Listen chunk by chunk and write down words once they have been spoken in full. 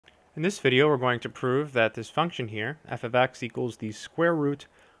In this video, we're going to prove that this function here, f of x equals the square root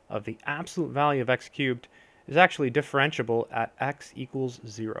of the absolute value of x cubed, is actually differentiable at x equals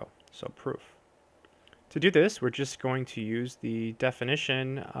 0. So proof. To do this, we're just going to use the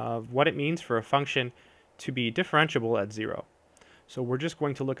definition of what it means for a function to be differentiable at 0. So we're just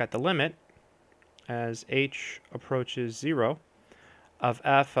going to look at the limit as h approaches 0 of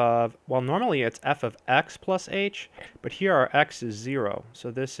f of, well, normally it's f of x plus h, but here our x is 0. So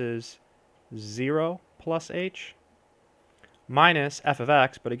this is 0 plus h minus f of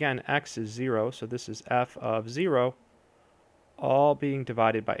x, but again, x is 0, so this is f of 0, all being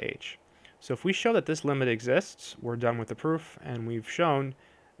divided by h. So if we show that this limit exists, we're done with the proof, and we've shown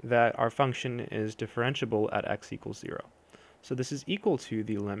that our function is differentiable at x equals 0. So this is equal to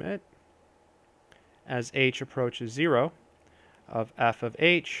the limit as h approaches 0 of f of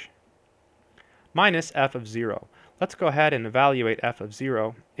h minus f of 0. Let's go ahead and evaluate f of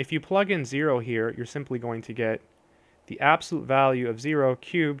 0. If you plug in 0 here, you're simply going to get the absolute value of 0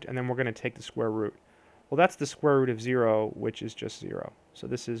 cubed, and then we're going to take the square root. Well, that's the square root of 0, which is just 0. So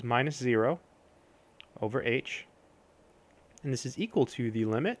this is minus 0 over h, and this is equal to the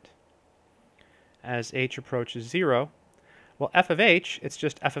limit as h approaches 0. Well, f of h, it's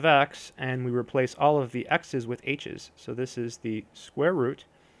just f of x, and we replace all of the x's with h's. So this is the square root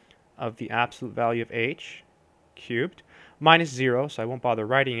of the absolute value of h cubed minus 0, so I won't bother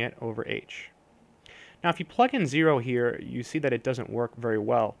writing it, over h. Now, if you plug in 0 here, you see that it doesn't work very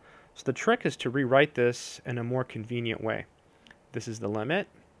well. So the trick is to rewrite this in a more convenient way. This is the limit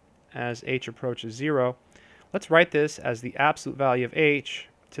as h approaches 0. Let's write this as the absolute value of h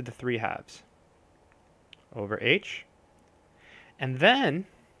to the 3/2 over h. And then,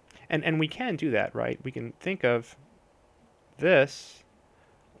 and we can do that, right? We can think of this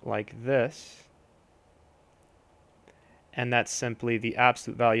like this, and that's simply the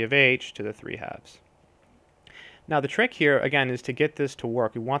absolute value of h to the 3/2. Now the trick here, again, is to get this to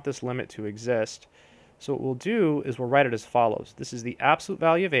work. We want this limit to exist. So what we'll do is we'll write it as follows. This is the absolute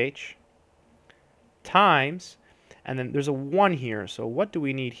value of h times, and then there's a 1 here. So what do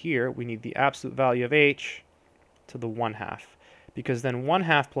we need here? We need the absolute value of h to the 1/2. Because then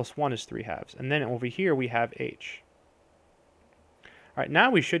 1/2 plus 1 is 3/2. And then over here we have h. All right, now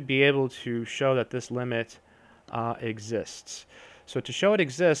we should be able to show that this limit exists. So to show it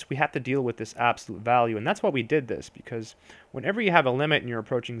exists, we have to deal with this absolute value. And that's why we did this, because whenever you have a limit and you're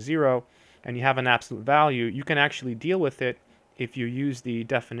approaching 0 and you have an absolute value, you can actually deal with it if you use the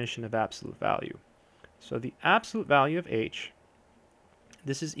definition of absolute value. So the absolute value of h,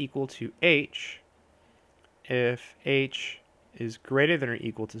 this is equal to h if h is greater than or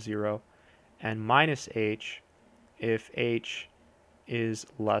equal to 0, and minus h if h is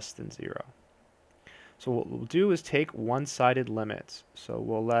less than 0. So what we'll do is take one-sided limits. So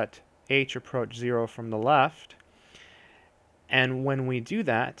we'll let h approach 0 from the left, and when we do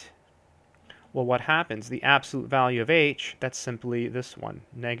that, well, what happens? The absolute value of h, that's simply this one,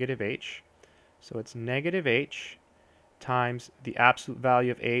 negative h. So it's negative h times the absolute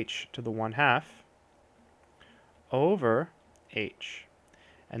value of h to the 1/2 over h.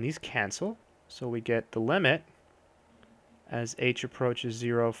 And these cancel, so we get the limit as h approaches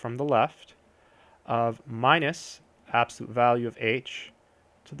 0 from the left of minus absolute value of h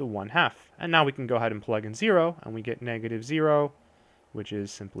to the 1/2. And now we can go ahead and plug in 0, and we get negative 0, which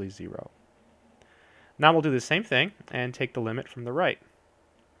is simply 0. Now we'll do the same thing and take the limit from the right.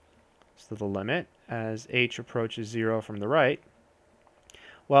 So the limit as h approaches 0 from the right,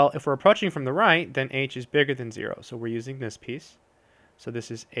 well, if we're approaching from the right, then h is bigger than 0, so we're using this piece. So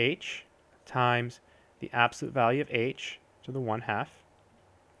this is h times the absolute value of h to the 1/2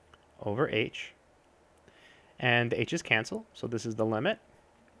 over h. And the h's cancel, so this is the limit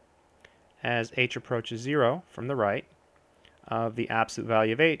as h approaches 0 from the right of the absolute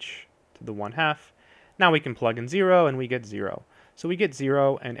value of h to the 1/2. Now we can plug in 0, and we get 0. So we get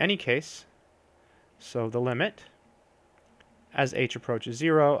 0 in any case. So the limit as h approaches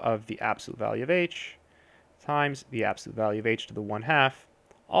 0 of the absolute value of h times the absolute value of h to the 1/2,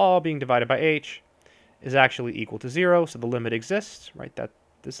 all being divided by h, is actually equal to 0. So the limit exists, right? That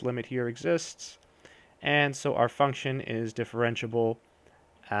this limit here exists. And so our function is differentiable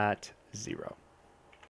at 0.